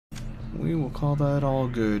we will call that all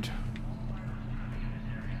good.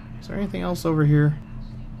 Is there anything else over here?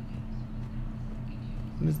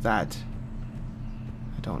 What is that?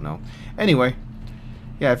 I don't know. Anyway,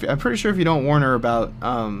 yeah, I'm pretty sure if you don't warn her about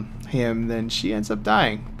him, then she ends up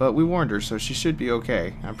dying. But we warned her, so she should be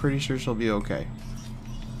okay. I'm pretty sure she'll be okay.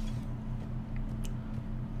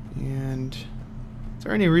 And is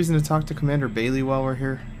there any reason to talk to Commander Bailey while we're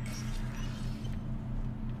here?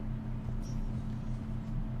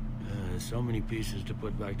 So many pieces to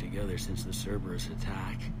put back together since the Cerberus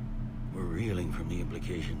attack. We're reeling from the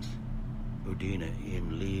implications. Udina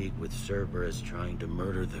in league with Cerberus trying to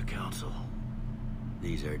murder the Council.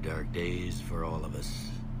 These are dark days for all of us.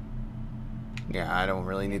 Yeah, I don't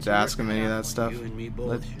really need to ask him any of that stuff. You and me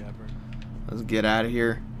both, Let's get out of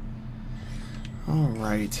here.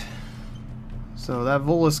 Alright. So that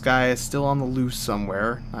Volus guy is still on the loose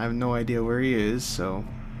somewhere. I have no idea where he is, so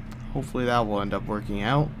hopefully that will end up working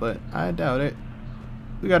out, but I doubt it.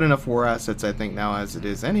 We got enough war assets, I think, now as it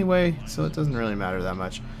is anyway, so it doesn't really matter that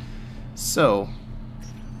much. So,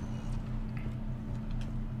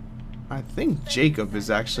 I think Jacob is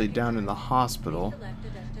actually down in the hospital,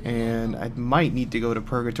 and I might need to go to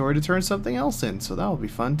Purgatory to turn something else in, so that will be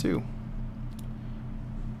fun too.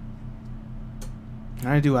 And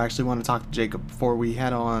I do actually want to talk to Jacob before we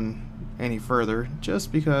head on any further,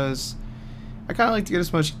 just because I kind of like to get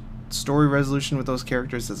as much story resolution with those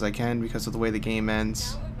characters as I can because of the way the game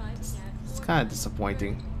ends. It's kind of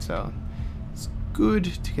disappointing, so it's good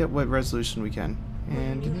to get what resolution we can.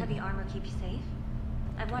 And heavy armor keep you safe?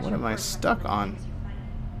 what am I stuck on?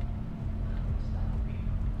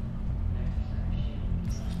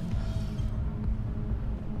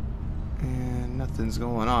 And nothing's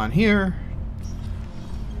going on here.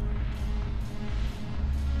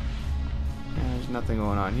 And there's nothing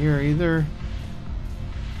going on here either.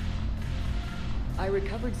 I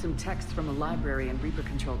recovered some texts from a library in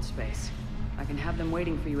Reaper-controlled space. I can have them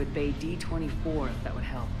waiting for you at Bay D24 if that would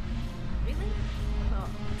help. Really? Oh,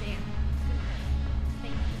 damn.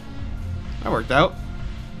 Thank you. That worked out.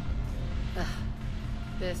 Ugh,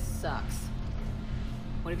 this sucks.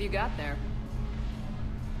 What have you got there?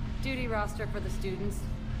 Duty roster for the students.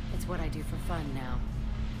 It's what I do for fun now.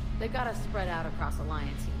 They've got us spread out across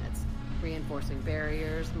Alliance units, reinforcing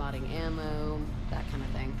barriers, modding ammo, that kind of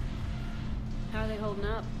thing. How are they holding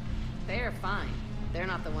up? They're fine. They're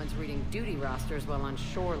not the ones reading duty rosters while on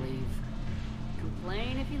shore leave.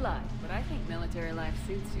 Complain if you like, but I think military life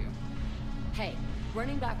suits you. Hey,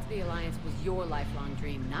 running back to the Alliance was your lifelong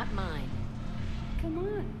dream, not mine. Come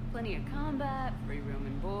on, plenty of combat, free room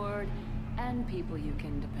and board, and people you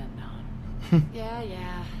can depend on.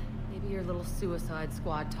 Yeah. Maybe your little suicide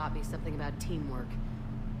squad taught me something about teamwork.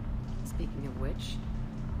 Speaking of which,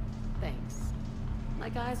 thanks. My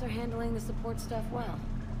guys are handling the support stuff well.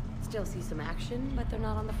 Still see some action, but they're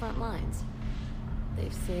not on the front lines.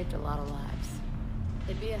 They've saved a lot of lives.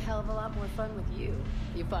 It'd be a hell of a lot more fun with you.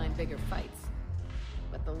 You find bigger fights.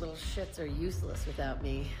 But the little shits are useless without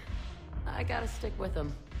me. I gotta stick with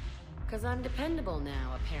them. 'Cause I'm dependable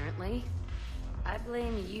now, apparently. I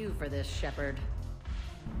blame you for this, Shepard.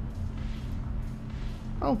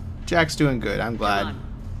 Oh, Jack's doing good. I'm glad. Come on.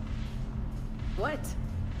 What?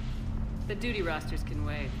 The duty rosters can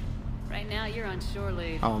wait. Right now, you're on shore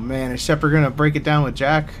leave. Oh man, is Shepard gonna break it down with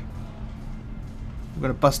Jack? I'm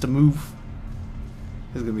gonna bust a move.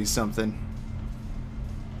 This is gonna be something.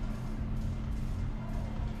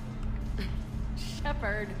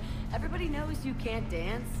 Shepard, everybody knows you can't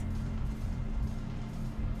dance.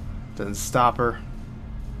 Doesn't stop her.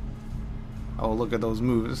 Oh, look at those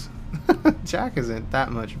moves. Jack isn't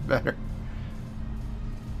that much better.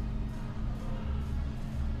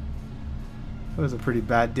 That was a pretty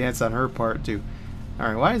bad dance on her part, too.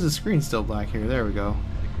 Alright, why is the screen still black here? There we go.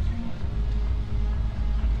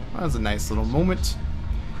 That was a nice little moment.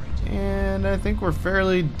 And I think we're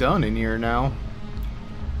fairly done in here now.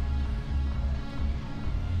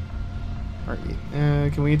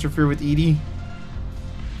 Alright, can we interfere with Edie?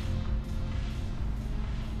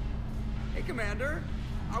 Hey, Commander.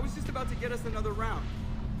 I was just about to get us another round.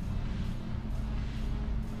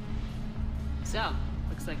 So,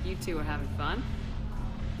 looks like you two are having fun.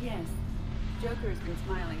 Yes. Joker has been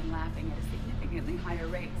smiling and laughing at a significantly higher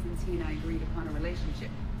rate since he and I agreed upon a relationship.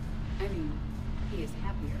 I mean, he is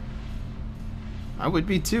happier. I would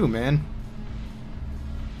be too, man.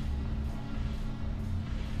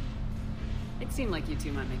 It seemed like you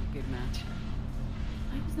two might make a good match.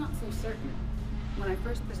 I was not so certain. When I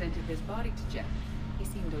first presented this body to Jeff, he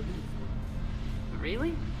seemed aloof.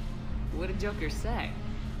 Really? What did Joker say?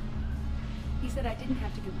 He said I didn't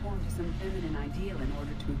have to conform to some feminine ideal in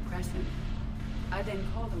order to impress him. I then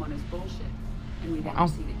called him on his bullshit, and we then Wow.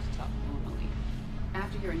 proceeded to talk normally.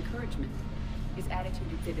 After your encouragement, his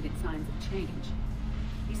attitude exhibited signs of change.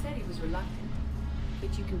 He said he was reluctant,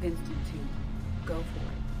 but you convinced him to go for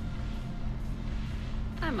it.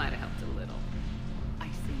 I might have helped a little. I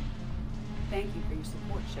see. Thank you for your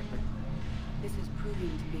support, Shepard. This is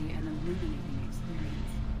proving to be an illuminating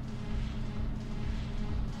experience.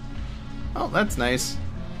 Oh, that's nice.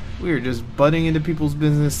 We are just butting into people's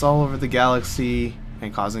business all over the galaxy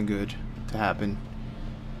and causing good to happen.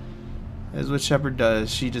 That's what Shepard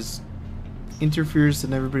does. She just interferes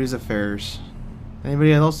in everybody's affairs.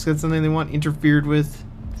 Anybody else got something they want interfered with?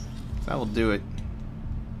 That will do it.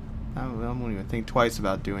 I won't even think twice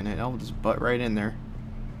about doing it. I'll just butt right in there.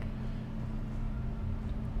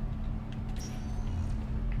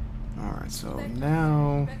 Alright, so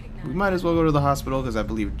now we might as well go to the hospital because I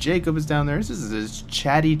believe Jacob is down there. This is this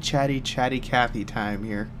chatty Cathy time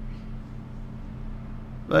here.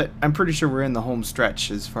 But I'm pretty sure we're in the home stretch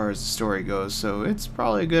as far as the story goes, so it's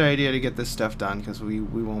probably a good idea to get this stuff done because we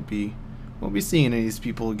won't be seeing any of these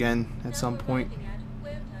people again at some point.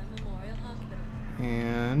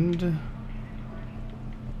 And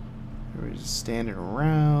we're just standing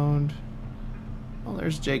around. Oh,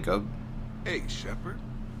 there's Jacob. Hey, Shepard.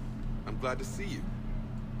 I'm glad to see you.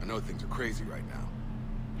 I know things are crazy right now.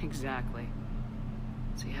 Exactly.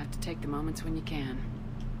 So you have to take the moments when you can.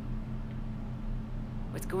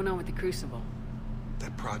 What's going on with the Crucible?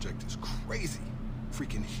 That project is crazy.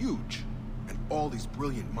 Freaking huge. And all these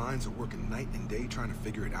brilliant minds are working night and day trying to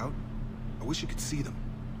figure it out. I wish you could see them.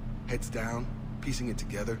 Heads down, piecing it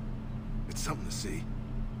together. It's something to see.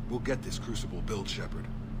 We'll get this Crucible built, Shepard.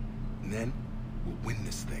 And then, we'll win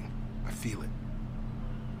this thing. I feel it.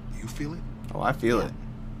 Do you feel it? Oh, I feel it.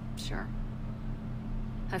 Sure.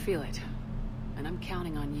 I feel it. And I'm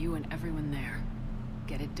counting on you and everyone there.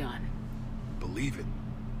 Get it done. Believe it.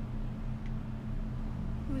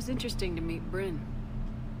 It was interesting to meet Bryn.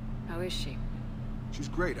 How is she? She's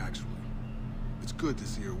great, actually. It's good to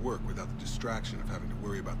see her work without the distraction of having to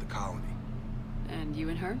worry about the colony. And you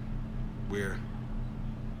and her? We're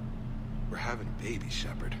having a baby,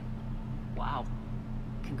 Shepard. Wow.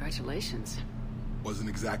 Congratulations. Wasn't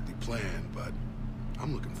exactly planned, but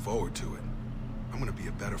I'm looking forward to it. I'm gonna be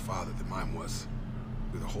a better father than mine was.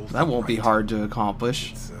 With a whole That won't be right. hard to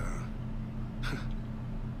accomplish. It's,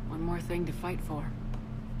 One more thing to fight for.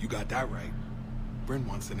 you got that right. Bryn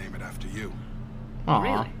wants to name it after you. Aw.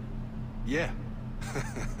 Really? Yeah.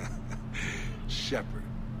 Shepard.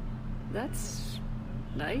 That's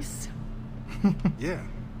nice. Yeah.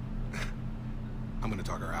 I'm gonna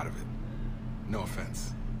talk her out of it. No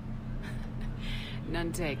offense.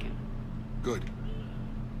 None taken. Good.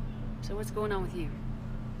 So what's going on with you?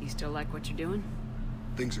 You still like what you're doing?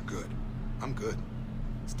 Things are good. I'm good.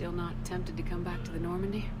 Still not tempted to come back to the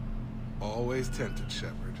Normandy? Always tempted,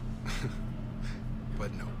 Shepard.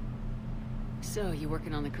 But no. So, you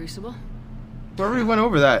working on the Crucible? We already went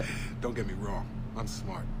over that. Don't get me wrong. I'm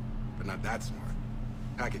smart. But not that smart.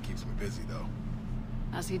 Hackett keeps me busy, though.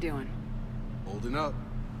 How's he doing? Holding up.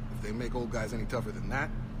 If they make old guys any tougher than that,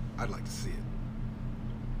 I'd like to see it.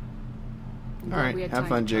 Glad Alright, we had have time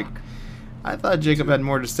fun, to Jake. talk. I thought Jacob had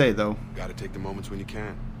more to say, though. Gotta take the moments when you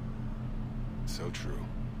can. So true.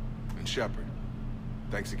 And Shepard,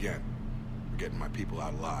 thanks again for getting my people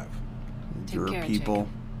out alive. Take Your care, people. Jacob.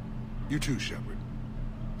 You too, Shepard.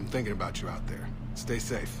 I'm thinking about you out there. Stay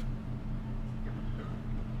safe.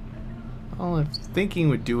 Well, if thinking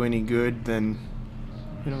would do any good, then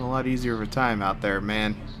you'd have a lot easier of a time out there,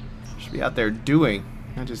 man. You should be out there doing,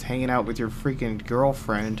 not just hanging out with your freaking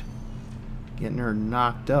girlfriend. Getting her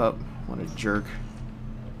knocked up. What a jerk.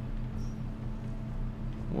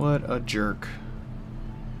 What a jerk.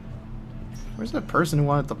 Where's the person who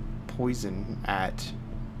wanted the poison at?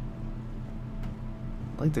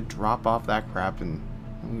 I'd like to drop off that crap and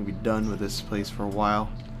I'm gonna be done with this place for a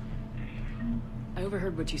while. I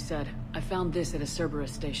overheard what you said. I found this at a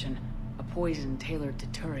Cerberus station. A poison tailored to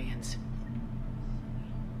Turians.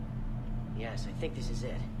 Yes, I think this is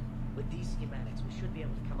it. With these schematics, we should be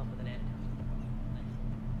able to come up with an antidote.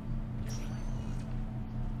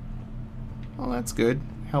 Well, that's good.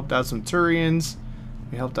 Helped out some Turians.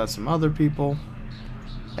 We helped out some other people.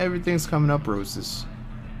 Everything's coming up roses.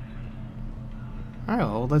 Alright,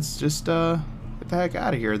 well, let's just get the heck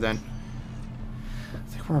out of here then. I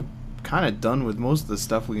think we're kind of done with most of the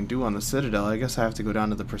stuff we can do on the Citadel. I guess I have to go down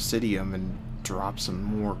to the Presidium and drop some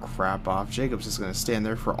more crap off. Jacob's just going to stand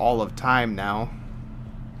there for all of time now.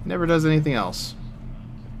 He never does anything else.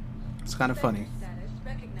 It's kind of funny.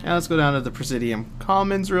 Now let's go down to the Presidium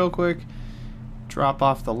Commons real quick. drop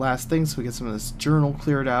off the last thing so we get some of this journal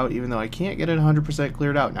cleared out, even though I can't get it 100%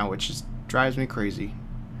 cleared out now, which just drives me crazy.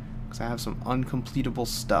 Because I have some uncompletable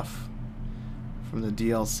stuff from the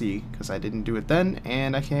DLC, because I didn't do it then,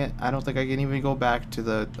 and I don't think I can even go back to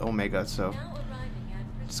the Omega, so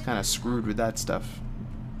just kind of screwed with that stuff.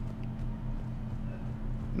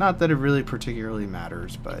 Not that it really particularly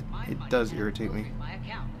matters, but it does irritate me.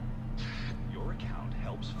 Your account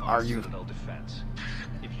helps fund Are you? Citadel defense.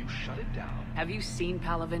 If you shut it down... Have you seen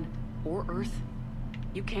Palaven or Earth?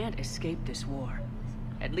 You can't escape this war.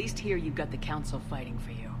 At least here you've got the Council fighting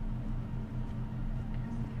for you.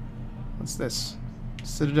 What's this?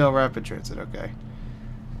 Citadel Rapid Transit, okay.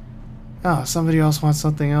 Oh, somebody else wants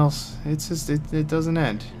something else. It's just, it doesn't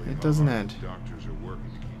end. It doesn't end. Dr.